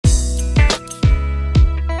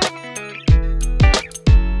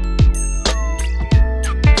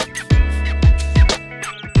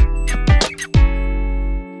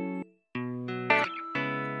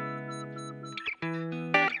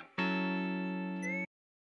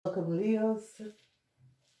Welcome, Leos.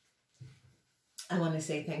 I want to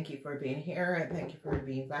say thank you for being here and thank you for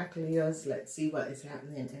being back, Leos. Let's see what is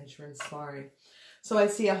happening and transpiring. So I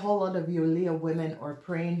see a whole lot of you Leo women are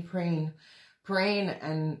praying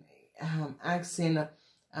and asking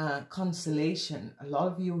consolation. A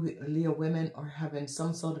lot of you Leo women are having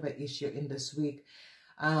some sort of an issue in this week.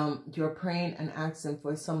 You're praying and asking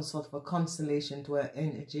for some sort of a consolation to an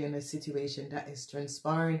energy and a situation that is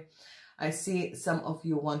transpiring. I see some of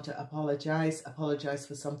you want to apologize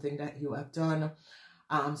for something that you have done.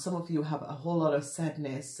 Some of you have a whole lot of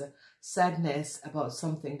sadness about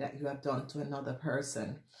something that you have done to another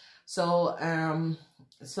person. So,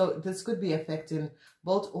 so this could be affecting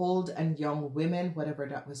both old and young women, whatever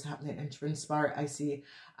that was happening and transpire. I see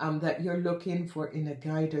that you're looking for inner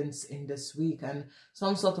guidance in this week and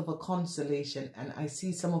some sort of a consolation. And I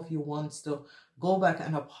see some of you wants to go back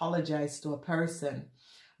and apologize to a person.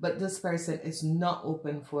 But this person is not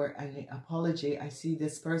open for any apology. I see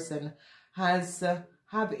this person has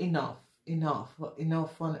have enough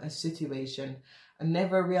on a situation, and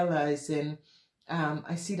never realizing.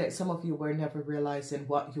 I see that some of you were never realizing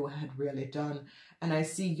what you had really done, and I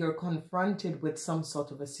see you're confronted with some sort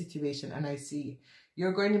of a situation, and I see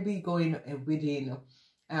you're going to be going within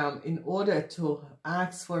in order to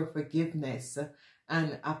ask for forgiveness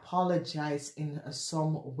and apologize in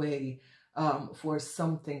some way. For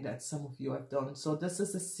something that some of you have done. So this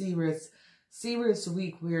is a serious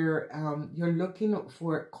week where you're looking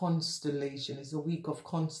for constellation. It's a week of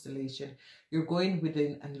constellation. You're going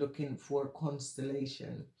within and looking for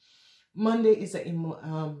constellation. Monday is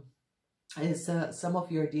some of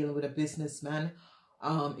you are dealing with a businessman.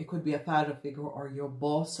 It could be a father figure or your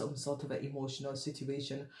boss, some sort of an emotional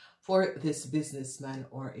situation for this businessman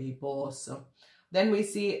or a boss. Then we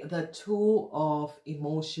see the Two of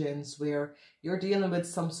Emotions, where you're dealing with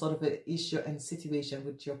some sort of an issue and situation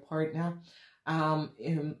with your partner.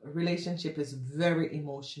 Relationship is very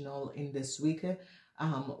emotional in this week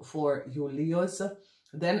for you Leos.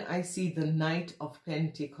 Then I see the Knight of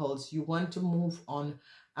Pentacles. You want to move on.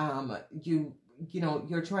 You know,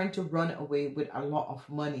 you're trying to run away with a lot of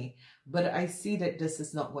money, but I see that this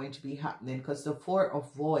is not going to be happening because the Four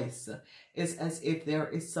of Voice is as if there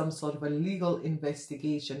is some sort of a legal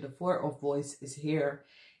investigation. The Four of Voice is here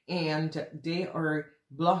and they are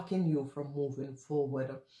blocking you from moving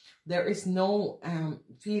forward. There is no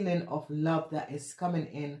feeling of love that is coming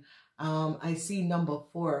in. I see number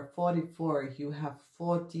 4, 44. You have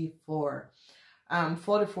 44.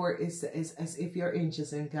 44 is as if your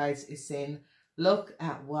angels and guides is saying, look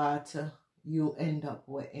at what you end up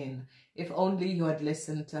in. If only you had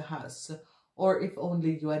listened to us, or if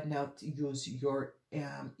only you had not used your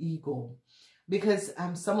ego. Because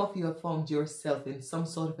some of you have found yourself in some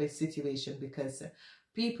sort of a situation because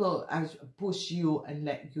people push you and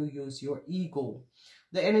let you use your ego.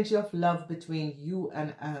 The energy of love between you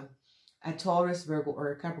and a Taurus, Virgo,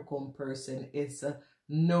 or a Capricorn person is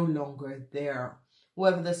no longer there.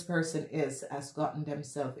 Whoever this person is has gotten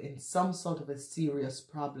themselves in some sort of a serious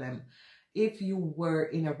problem. If you were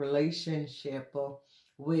in a relationship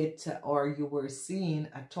with, or you were seeing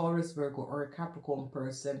a Taurus, Virgo, or a Capricorn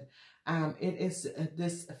person, it is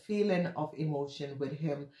this feeling of emotion with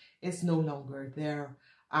him is no longer there.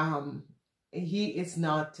 He is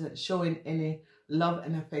not showing any love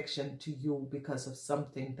and affection to you because of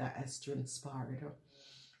something that has transpired.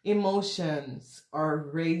 Emotions are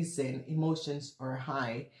raising, emotions are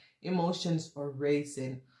high, emotions are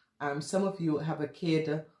raising. Some of you have a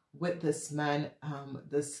kid with this man.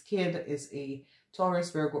 This kid is a Taurus,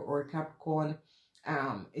 Virgo, or Capricorn.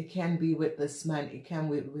 It can be with this man, it can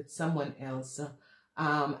be with someone else.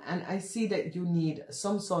 And I see that you need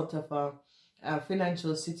some sort of a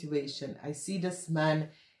financial situation. I see this man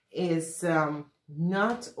is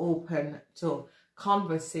not open to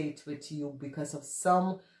conversate with you because of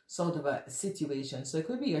some sort of a situation. So it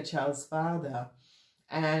could be your child's father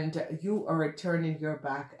and you are turning your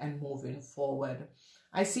back and moving forward.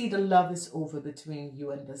 I see the love is over between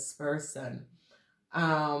you and this person.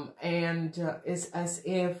 And it's as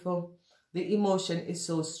if the emotion is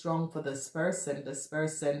so strong for this person. This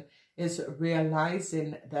person is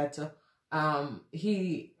realizing that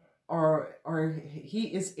he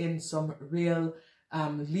is in some real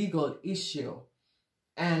legal issue.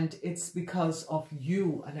 And it's because of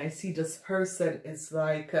you. And I see this person is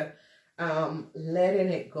like letting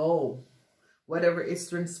it go. Whatever is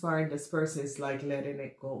transpiring, this person is like letting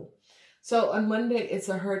it go. So on Monday, it's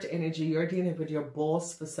a hurt energy. You're dealing with your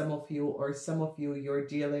boss for some of you, or some of you, you're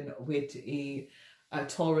dealing with a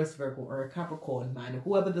Taurus, Virgo, or a Capricorn man.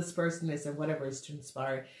 Whoever this person is and whatever is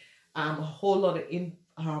transpiring, a whole lot of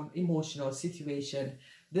emotional situation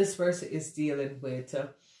this person is dealing with.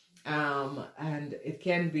 And it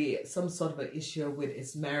can be some sort of an issue with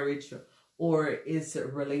his marriage or his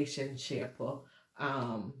relationship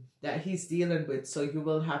that he's dealing with. So you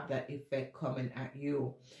will have that effect coming at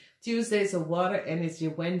you. Tuesday is a water energy.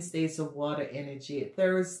 Wednesday is a water energy.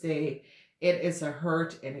 Thursday, it is a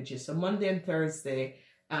hurt energy. So Monday and Thursday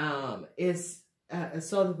is a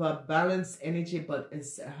sort of a balanced energy, but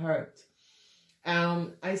it's a hurt.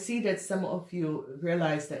 I see that some of you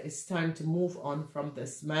realize that it's time to move on from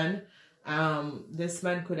this man. This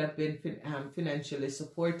man could have been financially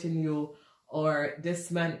supporting you, or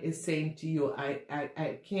this man is saying to you,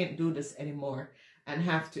 I can't do this anymore and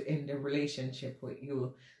have to end the relationship with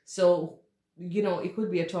you. So, you know, it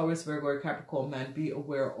could be a Taurus, Virgo, or Capricorn man. Be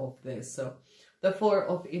aware of this. So the Four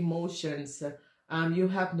of Emotions, you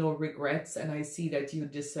have no regrets, and I see that you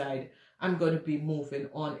decide, I'm going to be moving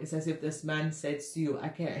on. It's as if this man says to you, I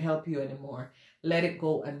can't help you anymore. Let it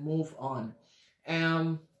go and move on.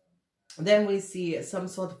 Then we see some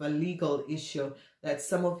sort of a legal issue that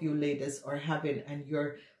some of you ladies are having, and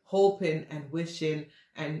you're hoping and wishing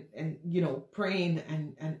and you know, praying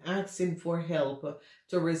and asking for help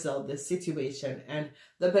to resolve the situation. And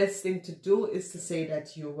the best thing to do is to say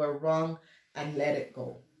that you were wrong and let it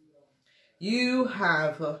go. You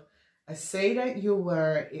have say that you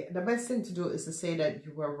were, the best thing to do is to say that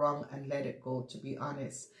you were wrong and let it go, to be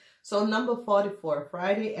honest. So number 44,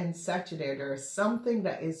 Friday and Saturday, there's something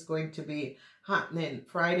that is going to be happening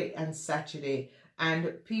Friday and Saturday.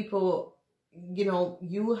 And people, you know,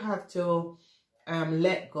 you have to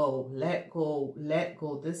let go, let go, let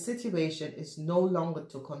go. The situation is no longer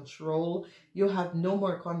to control. You have no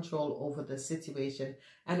more control over the situation,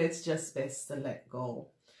 and it's just best to let go.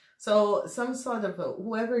 So some sort of,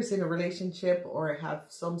 whoever is in a relationship or have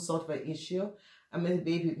some sort of an issue, I mean,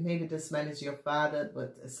 maybe this man is your father,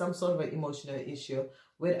 but some sort of an emotional issue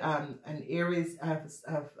with an Aries, a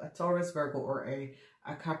Taurus, Virgo, or a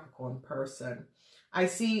Capricorn person. I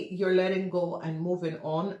see you're letting go and moving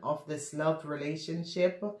on of this love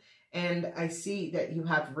relationship, and I see that you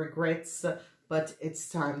have regrets, but it's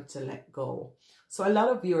time to let go. So a lot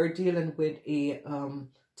of you are dealing with a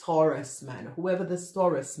Taurus man. Whoever this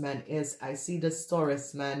Taurus man is, I see this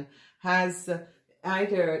Taurus man has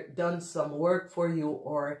either done some work for you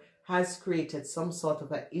or has created some sort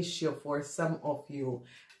of an issue for some of you.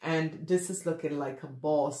 And this is looking like a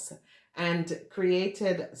boss, and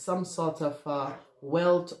created some sort of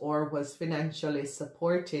wealth or was financially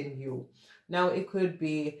supporting you. Now it could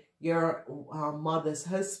be your mother's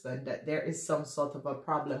husband, that there is some sort of a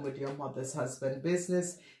problem with your mother's husband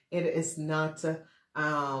business. It is not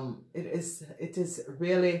it is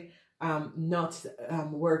really not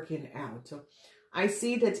working out. I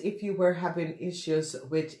see that if you were having issues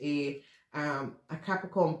with a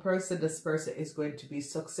Capricorn person, this person is going to be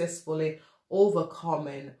successfully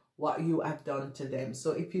overcoming what you have done to them.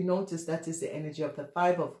 So if you notice, that is the energy of the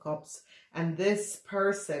Five of Cups, and this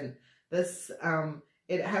person, this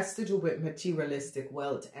it has to do with materialistic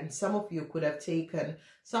wealth, and some of you could have taken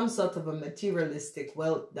some sort of a materialistic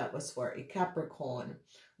wealth that was for a Capricorn.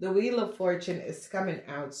 The Wheel of Fortune is coming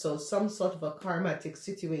out, so some sort of a karmatic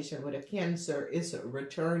situation with a Cancer is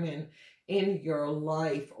returning in your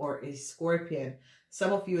life, or a Scorpion.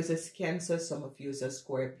 Some of you is a Cancer, some of you is a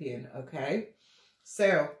Scorpion, okay?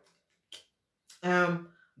 So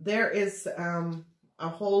there is a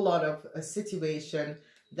whole lot of a situation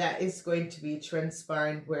that is going to be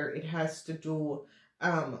transpiring where it has to do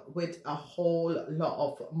with a whole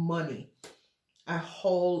lot of money. A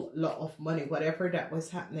whole lot of money, whatever that was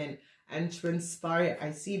happening and transpire.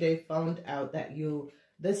 I see they found out that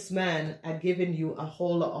this man had given you a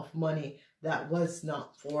whole lot of money that was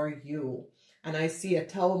not for you. And I see a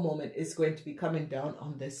Tower moment is going to be coming down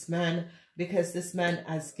on this man, because this man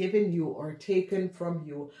has given you or taken from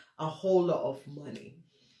you a whole lot of money.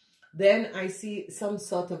 Then I see some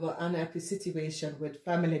sort of an unhappy situation with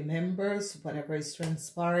family members, whatever is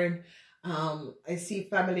transpiring. I see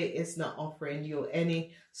family is not offering you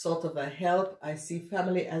any sort of a help. I see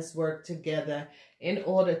family has worked together in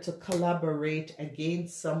order to collaborate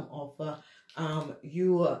against some of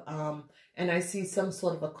you. And I see some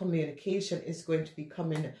sort of a communication is going to be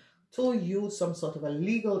coming to you. Some sort of a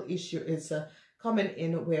legal issue is coming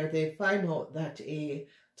in where they find out that a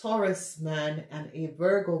Taurus man and a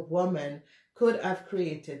Virgo woman could have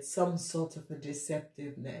created some sort of a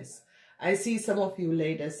deceptiveness. I see some of you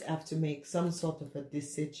ladies have to make some sort of a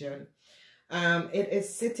decision. It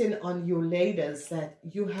is sitting on you ladies that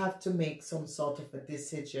you have to make some sort of a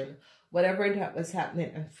decision. Whatever that was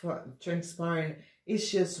happening and transpiring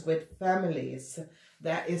issues with families.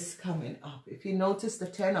 that is coming up. If you notice the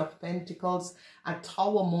 10 of Pentacles, a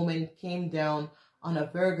Tower moment came down on a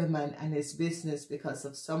Virgo man and his business because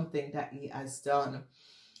of something that he has done.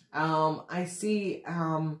 I see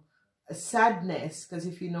sadness, because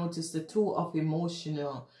if you notice the 2 of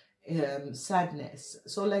emotional sadness.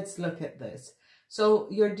 So let's look at this. So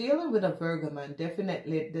you're dealing with a Virgo man.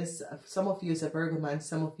 Definitely this, some of you is a Virgo man,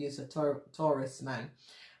 some of you is a Taurus man.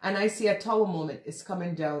 And I see a Tower moment is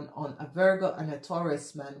coming down on a Virgo and a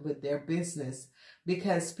Taurus man with their business,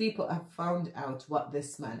 because people have found out what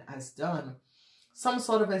this man has done. Some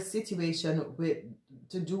sort of a situation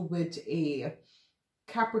to do with a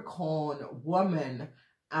Capricorn woman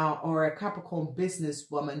or a Capricorn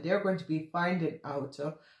business woman. They're going to be finding out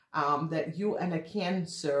that you and a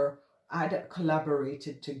Cancer had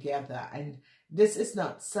collaborated together. And this is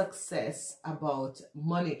not success about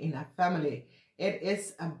money in a family. It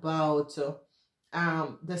is about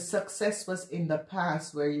the success was in the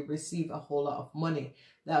past where you receive a whole lot of money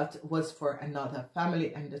that was for another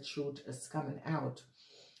family, and the truth is coming out.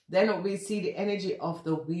 Then we see the energy of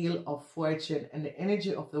the Wheel of Fortune, and the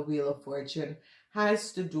energy of the Wheel of Fortune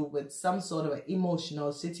has to do with some sort of an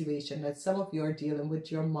emotional situation that some of you are dealing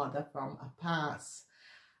with your mother from a past.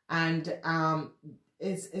 And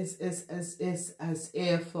it's as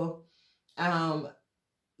if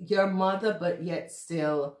your mother, but yet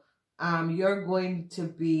still you're going to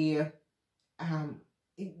be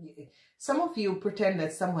some of you pretend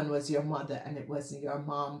that someone was your mother and it wasn't your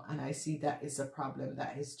mom, and I see that is a problem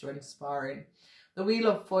that is transpiring. The Wheel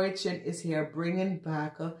of Fortune is here bringing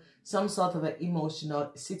back some sort of an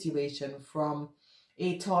emotional situation from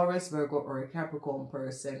a Taurus, Virgo, or a Capricorn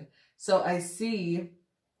person. So I see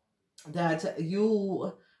that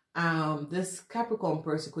you, this Capricorn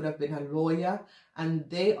person could have been a lawyer, and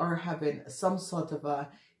they are having some sort of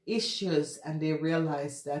issues, and they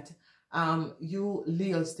realize that you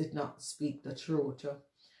Leos did not speak the truth.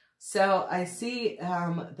 So I see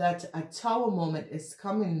that a Tower moment is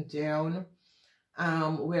coming down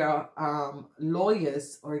where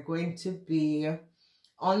lawyers are going to be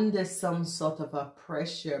under some sort of a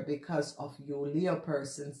pressure because of you Leo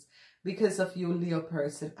persons. Because of you Leo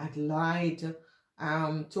person had lied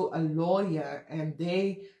to a lawyer, and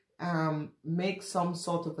they make some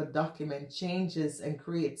sort of a document changes and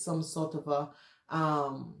create some sort of a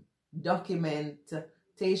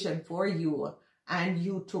documentation for you, and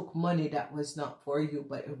you took money that was not for you,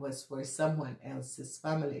 but it was for someone else's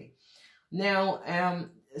family. Now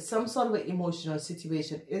some sort of an emotional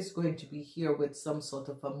situation is going to be here with some sort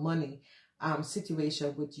of a money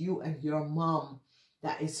situation with you and your mom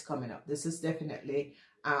that is coming up. This is definitely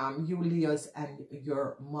you Leos and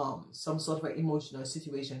your mom, some sort of an emotional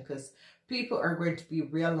situation, because people are going to be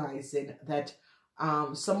realizing that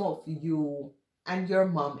some of you and your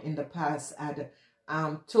mom in the past had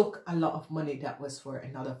took a lot of money that was for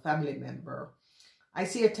another family member. I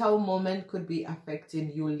see a Tower moment could be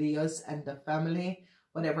affecting you Leos and the family,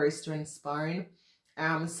 whatever is transpiring.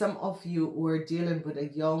 Some of you were dealing with a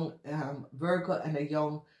young Virgo and a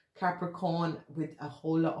young Capricorn with a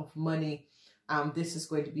whole lot of money. This is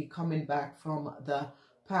going to be coming back from the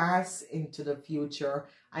past into the future.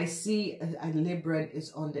 I see a Libran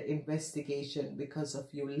is under investigation because of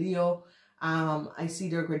you Leo. I see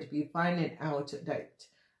they're going to be finding out that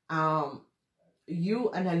you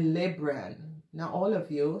and a Libran, not all of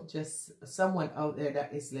you, just someone out there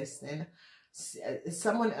that is listening,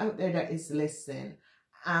 someone out there that is listening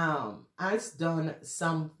has done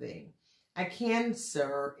something. A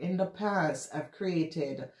Cancer in the past have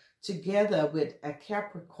created together with a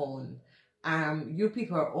Capricorn. You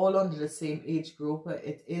people are all under the same age group.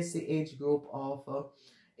 It is the age group of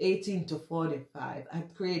 18 to 45.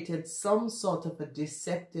 I've created some sort of a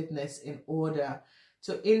deceptiveness in order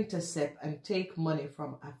to intercept and take money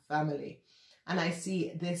from a family. And I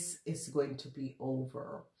see this is going to be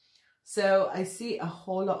over. So I see a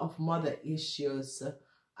whole lot of mother issues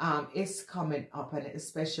is coming up, and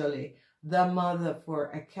especially the mother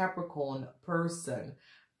for a Capricorn person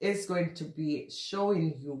is going to be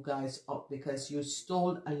showing you guys up because you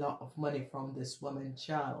stole a lot of money from this woman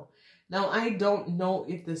child. Now, I don't know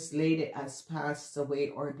if this lady has passed away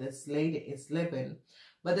or this lady is living,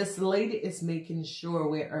 but this lady is making sure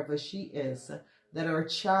wherever she is that her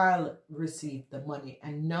child received the money,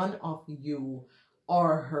 and none of you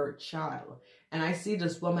are her child. And I see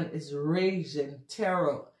this woman is raising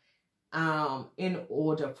terror in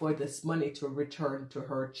order for this money to return to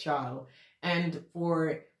her child and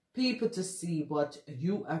for people to see what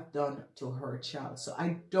you have done to her child. So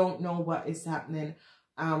I don't know what is happening,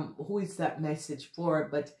 who is that message for,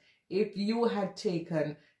 but if you had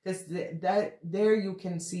taken because there you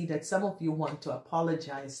can see that some of you want to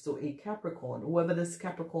apologize to a Capricorn, whoever this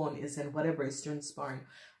Capricorn is and whatever is transpiring.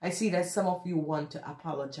 I see that some of you want to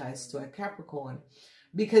apologize to a Capricorn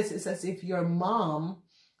because it's as if your mom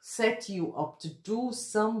set you up to do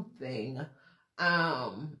something,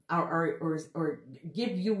 or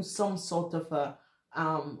give you some sort of a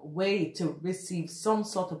way to receive some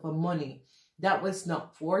sort of a money that was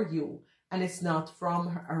not for you, and it's not from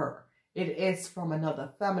her. It is from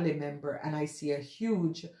another family member, and I see a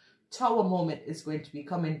huge tower moment is going to be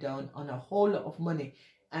coming down on a whole lot of money,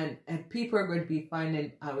 and people are going to be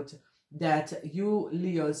finding out that you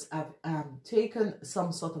Leos have taken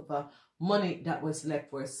some sort of a money that was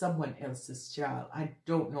left for someone else's child. I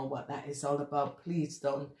don't know what that is all about. Please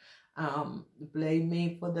don't blame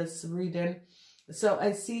me for this reading. So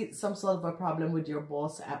I see some sort of a problem with your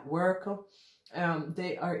boss at work.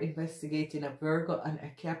 They are investigating a Virgo and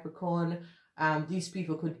a Capricorn. These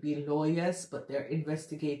people could be lawyers, but they're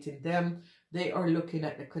investigating them. They are looking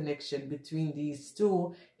at the connection between these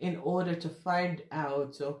two in order to find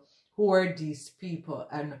out who are these people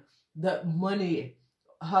and the money,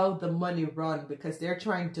 how the money run, because they're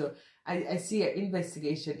trying to, I see an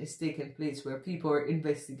investigation is taking place where people are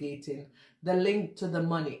investigating the link to the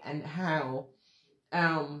money and how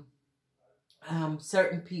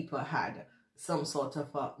certain people had some sort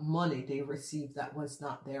of money they received that was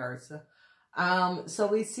not theirs. So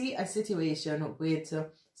we see a situation with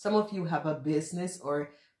some of you have a business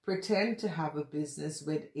or pretend to have a business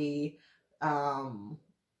with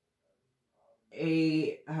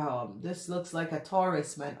this looks like a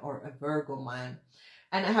Taurus man or a Virgo man,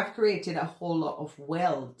 and I have created a whole lot of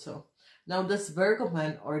wealth. Now this Virgo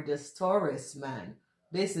man or this Taurus man,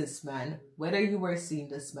 businessman, whether you were seeing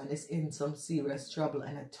this man is in some serious trouble,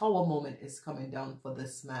 and a tower moment is coming down for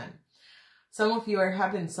this man. Some of you are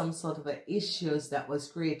having some sort of issues that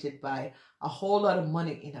was created by a whole lot of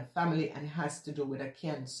money in a family and has to do with a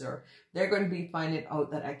Cancer. They're going to be finding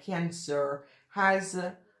out that a Cancer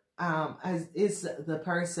is the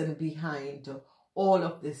person behind all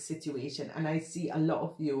of this situation, and I see a lot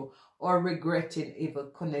of you are regretting ever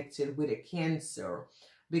connected with a Cancer,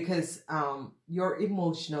 because your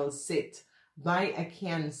emotional sit by a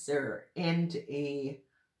Cancer and a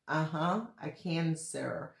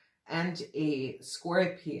Cancer and a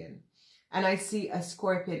Scorpion. And I see a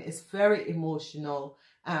Scorpion is very emotional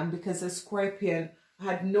because a Scorpion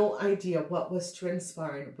had no idea what was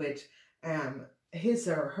transpiring with his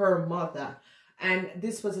or her mother. And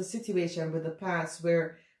this was a situation with the past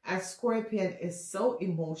where a Scorpion is so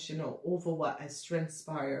emotional over what has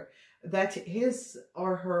transpired that his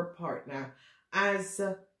or her partner has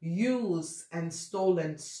used and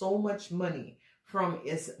stolen so much money from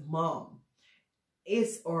his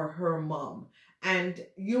or her mom, and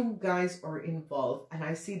you guys are involved. And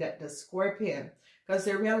I see that the Scorpion, because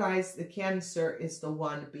they realize the Cancer is the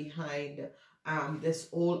one behind this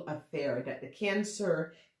whole affair, that the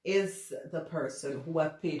Cancer is the person who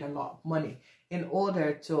have paid a lot of money in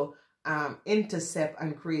order to intercept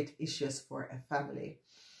and create issues for a family.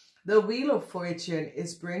 The Wheel of Fortune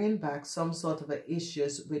is bringing back some sort of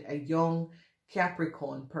issues with a young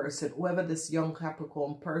Capricorn person. Whoever this young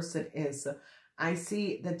Capricorn person is, I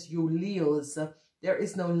see that you Leos, there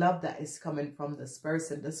is no love that is coming from this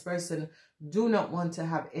person. This person do not want to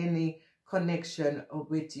have any connection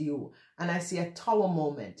with you. And I see a tower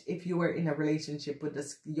moment. If you were in a relationship with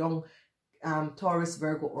this young Taurus,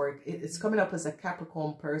 Virgo, or it's coming up as a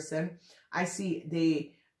Capricorn person, I see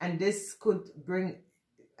and this could bring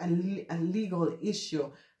a legal issue,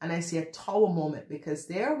 and I see a tower moment because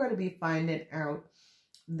they are going to be finding out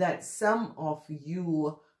that some of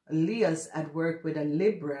you Leos had worked with a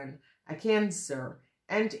Libran, a Cancer,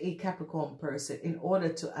 and a Capricorn person in order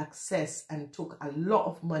to access and took a lot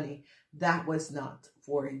of money that was not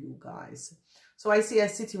for you guys. So I see a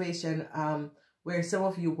situation where some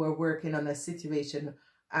of you were working on a situation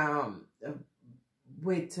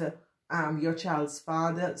with your child's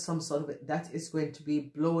father, some sort of that is going to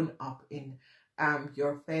be blown up in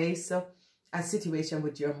your face. A situation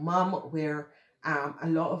with your mom where a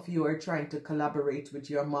lot of you are trying to collaborate with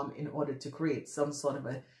your mom in order to create some sort of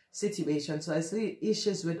a situation. So I see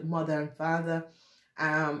issues with mother and father.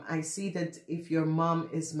 I see that if your mom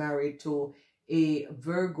is married to a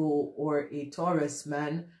Virgo or a Taurus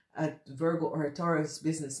man, a Virgo or a Taurus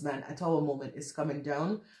businessman, a tower moment is coming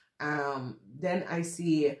down. Then I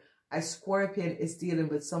see a Scorpion is dealing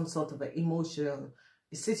with some sort of an emotional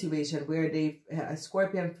situation where a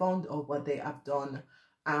Scorpion found out what they have done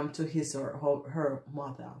to his or her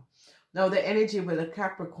mother. Now the energy with a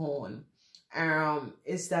Capricorn,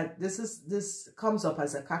 is that this comes up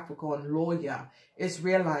as a Capricorn lawyer, is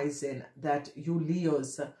realizing that you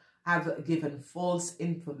Leos have given false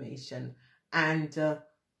information, and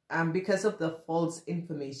because of the false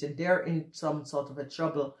information, they're in some sort of a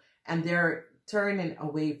trouble, and they're turning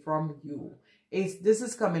away from you. This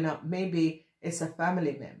is coming up, maybe it's a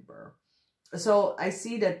family member. So I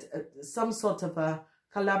see that some sort of a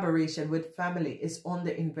collaboration with family is on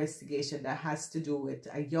the investigation that has to do with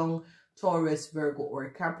a young Taurus, Virgo, or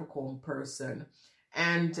Capricorn person.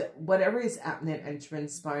 And whatever is happening and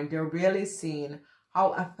transpiring, they're really seeing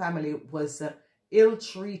how a family was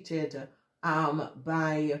ill-treated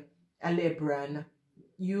by a Libran,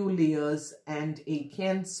 you Leos, and a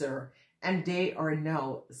Cancer. And they are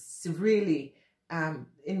now really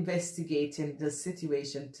investigating the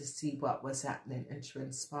situation to see what was happening and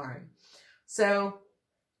transpiring. So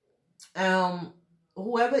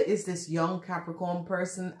whoever is this young Capricorn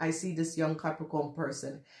person, I see this young Capricorn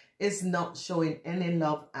person is not showing any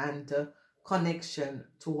love and connection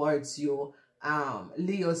towards you,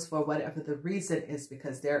 Leos, for whatever the reason is,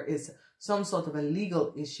 because there is some sort of a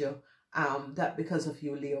legal issue that because of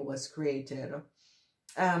you, Leo, was created.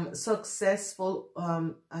 Successful,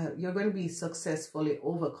 you're going to be successfully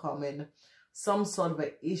overcoming some sort of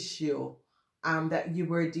an issue that you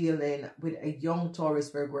were dealing with a young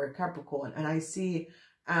Taurus, Virgo, or Capricorn. And I see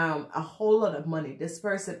a whole lot of money. This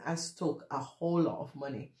person has took a whole lot of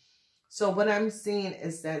money. So what I'm seeing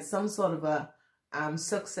is that some sort of a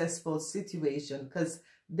successful situation, because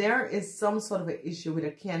there is some sort of an issue with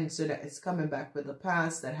a Cancer that is coming back with the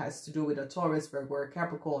past that has to do with a Taurus, Virgo, or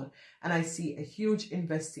Capricorn. And I see a huge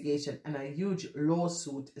investigation and a huge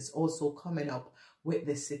lawsuit is also coming up with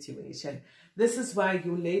this situation. This is why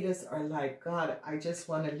you ladies are like, God, I just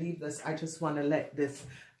want to leave this. I just want to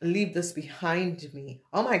leave this behind me.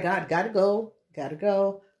 Oh my God, gotta go. Gotta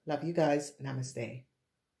go. Love you guys. Namaste.